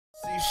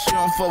She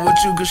don't fuck with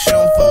you cause she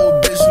don't fuck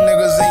with bitch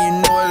niggas, and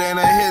you know it ain't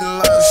a hidden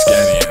love.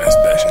 Scanny ass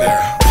bitch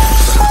there.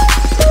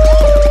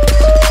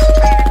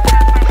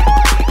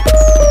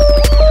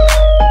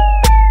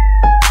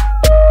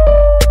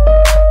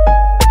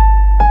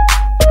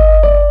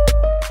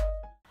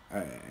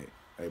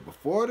 Hey,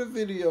 before the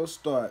video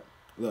start,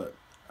 look,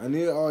 I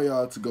need all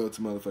y'all to go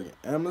to motherfucking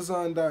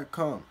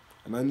Amazon.com,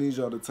 and I need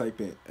y'all to type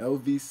in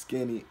LV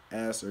Skinny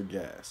Ass or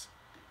Gas.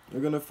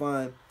 You're gonna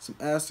find some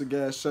ass or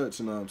gas shirts,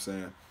 you know what I'm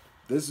saying?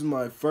 This is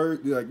my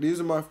first, these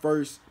are my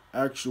first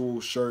actual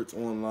shirts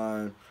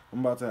online. I'm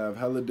about to have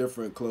hella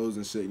different clothes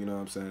and shit, you know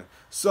what I'm saying?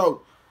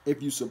 So,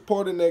 if you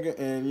support a nigga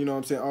and, you know what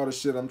I'm saying, all the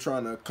shit I'm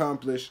trying to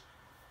accomplish,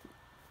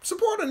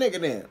 support a nigga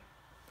then.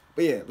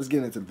 But yeah, let's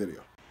get into the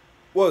video.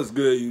 What's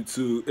good,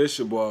 YouTube? It's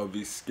your boy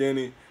LV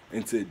Skinny,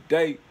 and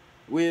today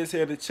we is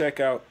here to check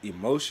out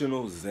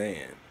Emotional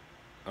Zan.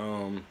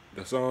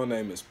 The song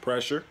name is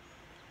Pressure,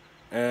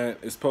 and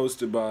it's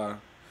posted by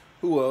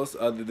who else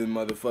other than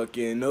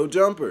motherfucking No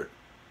Jumper.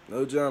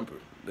 No Jumper.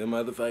 Them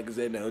motherfuckers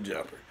said No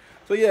Jumper.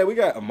 So yeah, we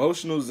got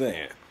Emotional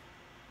Zan.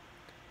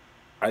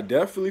 I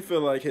definitely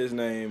feel like his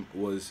name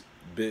was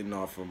bitten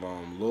off of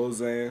Lil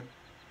Xan,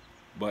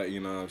 but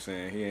you know what I'm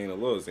saying, he ain't a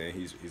Lil Xan,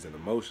 he's an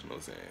Emotional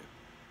Zan.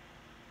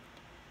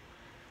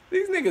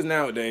 These niggas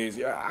nowadays,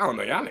 I don't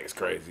know, y'all niggas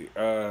crazy.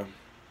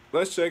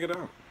 Let's check it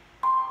out.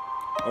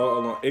 Oh,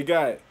 hold on. It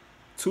got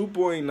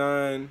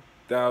 2.9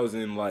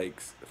 thousand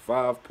likes,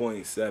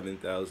 5.7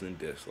 thousand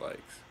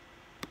dislikes.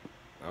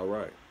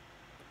 Alright.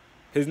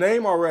 His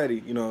name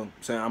already, you know what I'm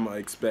saying, I'm gonna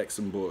expect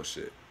some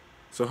bullshit.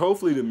 So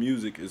hopefully the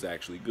music is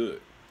actually good.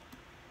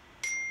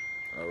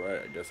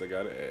 Alright, I guess I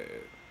gotta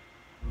add.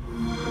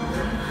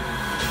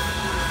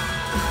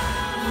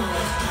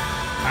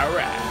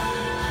 Alright.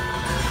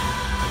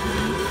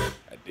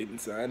 I didn't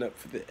sign up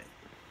for that.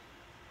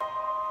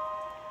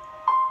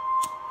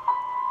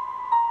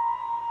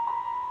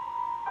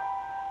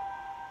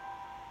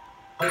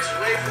 It's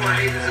way more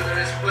haters than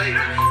this player.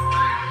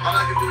 All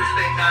I can do is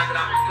thank God that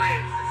I'm a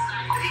player.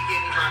 That he gave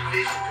me my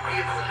vision to be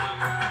a player.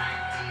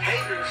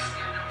 Haters,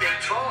 they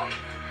talk.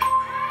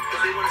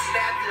 Because they want to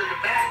stab you in the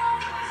back.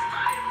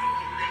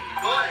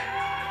 But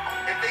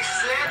if they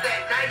slam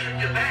that knife in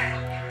your back,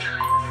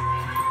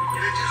 and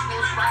it just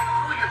goes right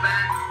through your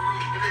back,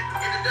 and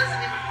it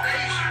doesn't even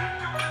phase you.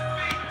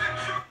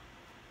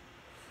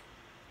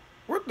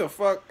 What the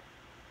fuck?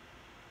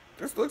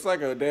 This looks like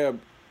a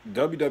damn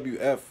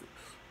WWF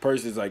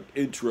person's like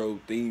intro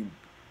theme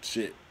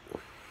shit.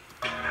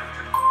 Then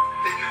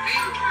you beat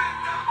them.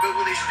 But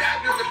when they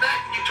stab you in the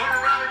back, you turn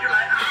around and you're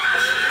like,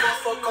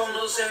 Fuck on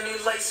those Zanny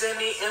like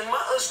Zanny in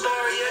my story.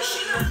 Yeah,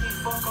 she let me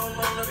fuck all on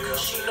her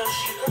cause she know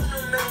she want the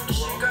man.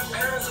 She got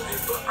pounds of it,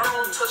 but I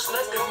don't touch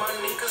nothing. My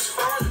niggas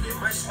fond of it.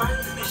 My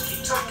spider bitch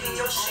keep talking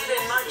your shit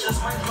and I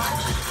just might like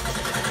it.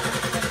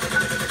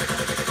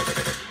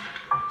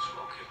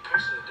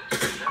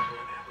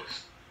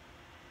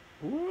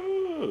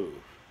 Whoa.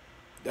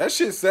 That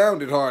shit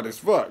sounded hard as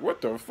fuck. What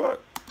the fuck?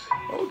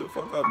 Hold the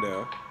fuck up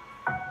now.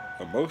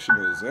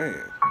 Emotional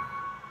Zan.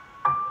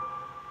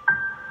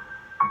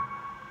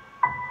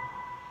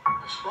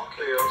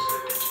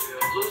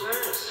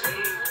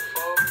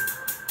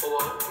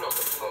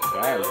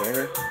 God,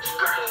 Zan.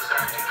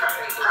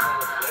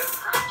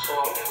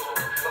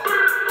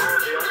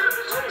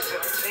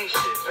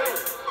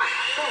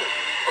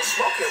 I'm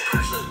smoking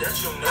pressure that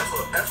you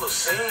never ever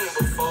seen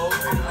before.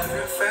 I'm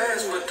living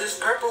fast, but this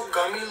purple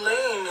got me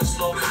lean and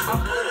slow. I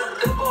put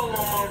a dimple on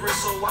my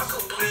wrist so I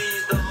could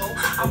please the hoe.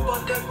 I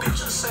bought that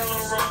bitch a Saint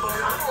Laurent, but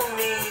I don't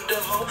need the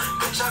hoe.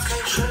 Bitch, I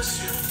can't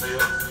trust you.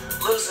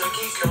 Listen,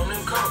 keep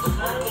counting count. I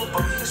pull up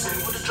on you, sing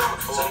with the drummer.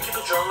 So kick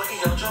a drum like a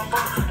young jump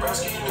on. Brown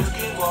skin, new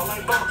skin, go out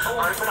like bummer.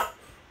 I ain't finna.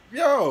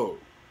 Yo.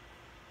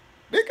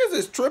 Niggas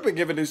is tripping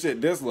giving this shit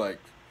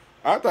dislikes.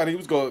 I thought he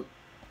was gonna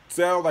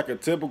sound like a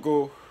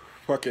typical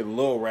fucking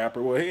Lil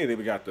rapper. Well, he ain't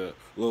even got the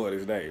Lil in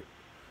his name.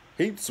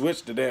 He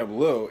switched the damn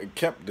Lil and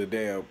kept the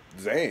damn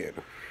Zan.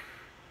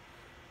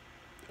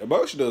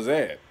 Emotional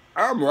Zan.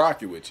 I'm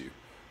rocking with you.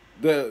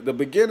 The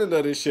beginning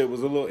of this shit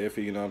was a little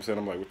iffy, you know what I'm saying?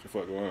 I'm like, what the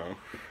fuck going on?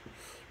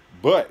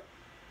 But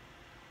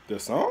the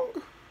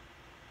song,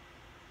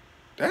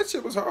 that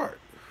shit was hard.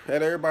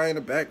 Had everybody in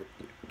the back.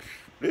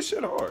 This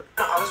shit hard.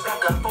 I was back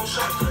up on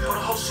shot for the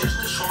whole shit.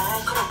 The show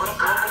I'm coming, but I'm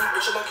blowing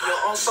this bitch like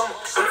your own summer.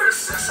 Ever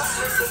since I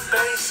hit the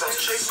bass, I was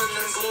chasing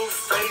them blue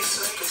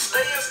faces. Please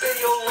stay up in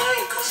your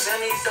lane, cause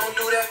Zanny don't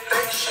do that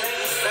fake shit.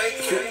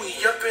 Fake it. We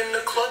up in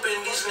the club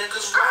and these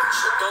niggas watch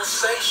it. Don't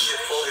say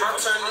shit for it. I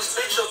turn this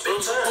bitch up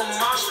into a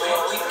mosh pit.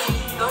 We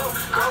keep up.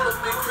 Girl, a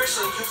big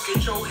Christian, you get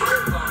your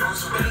hair on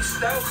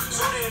spaced out.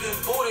 Suited and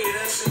booted,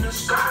 ain't seen the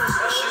stars.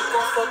 Now she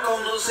gon' fuck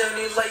on those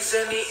Zanny like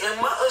Zanny in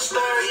my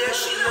story. Yeah,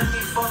 she let me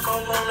fuck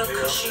all on her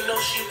cause she know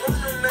she want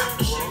the man.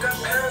 She got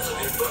pounds of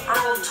it, but I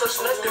don't touch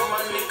nothing.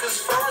 My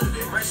niggas fond of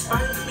it. My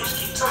spider bitch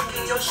keep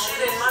talking your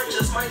shit and I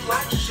just might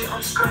like shit.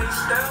 I'm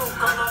spaced out,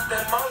 gone off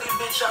that Molly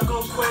bitch, I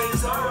go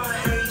crazy. I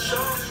hate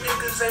y'all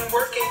niggas ain't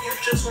working, you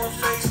just want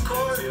face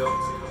card.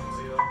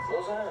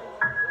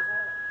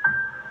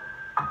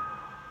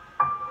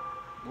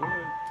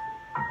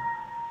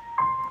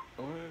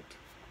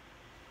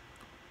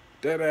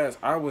 Deadass,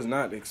 I was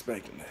not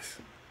expecting this.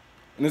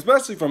 And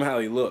especially from how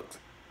he looked.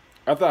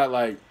 I thought,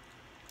 like,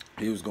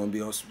 he was gonna be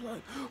on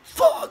like,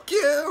 fuck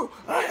you,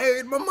 I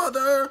hate my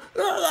mother.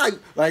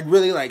 Like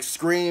really like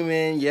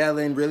screaming,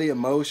 yelling, really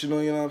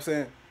emotional, you know what I'm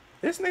saying?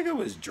 This nigga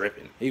was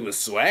dripping. He was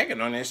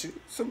swagging on that shit.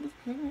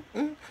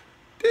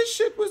 This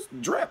shit was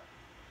drip.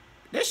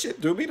 This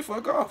shit threw me the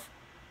fuck off.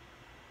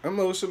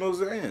 Emotional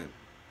Zan.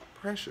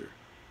 Pressure.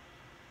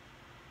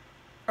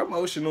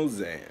 Emotional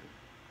Zan.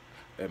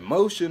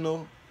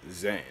 Emotional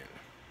Zan.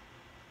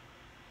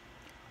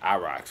 I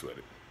rocks with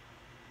it.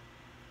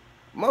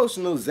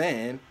 Emotional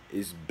Zan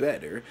is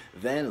better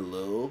than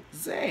Lil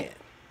Xan.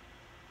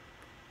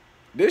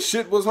 This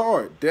shit was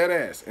hard, dead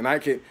ass. And I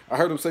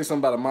heard him say something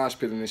about a mosh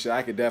pit and this shit.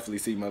 I could definitely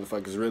see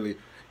motherfuckers really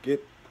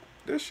get,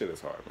 this shit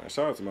is hard, man.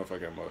 Shout out to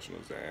motherfucking Emotional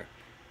Zan.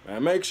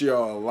 Man, make sure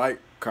y'all like,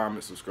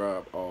 comment,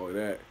 subscribe, all of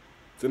that.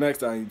 Till next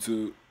time,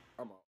 YouTube.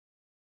 I'm out.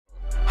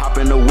 Hop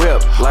in the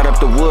whip, light up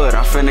the wood,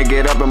 I'm finna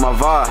get up in my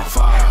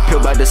vibe. Peel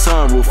back the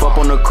sunroof, up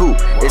on the coupe,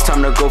 it's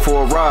time to go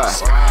for a ride.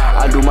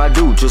 I do my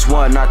due, just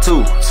one, not two,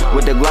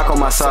 with the Glock on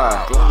my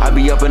side. I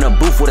be up in a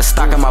booth with a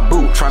stock in my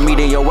boot, try me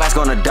then your ass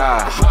gonna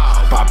die.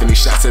 Popping these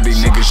shots at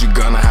these niggas, you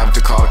gonna have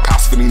to call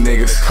cops for these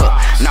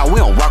niggas. Now we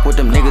don't rock with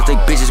them niggas, they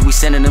bitches, we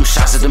sending them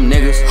shots at them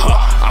niggas.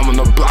 I'm on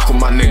the block with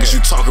my niggas, you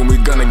talking, we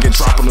gonna get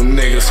dropped on them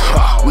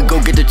niggas. We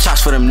go get the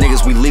chops for them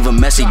niggas, we leave them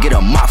messy, get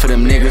a mop for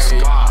them niggas.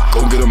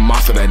 Go get a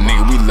mop for that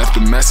nigga, we left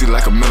him messy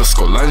like a middle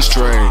school lunch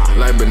tray.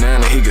 Like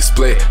banana, he get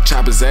split,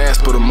 chop his ass,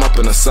 put him up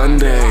in a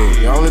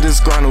Sunday. All of this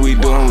grinding we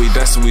doing, we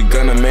destined, we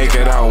gonna make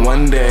it out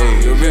one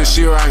day. Your bitch,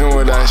 she rockin'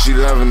 with us, she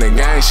loving the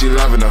gang, she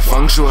loving the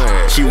feng shui.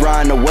 She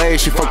riding the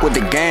wave, she fuck with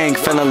the gang,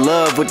 fell in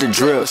love with the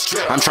drips.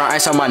 I'm trying to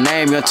ice on my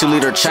name, young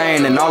 2-liter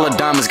chain, and all the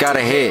diamonds got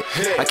a hit.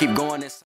 I keep going inside.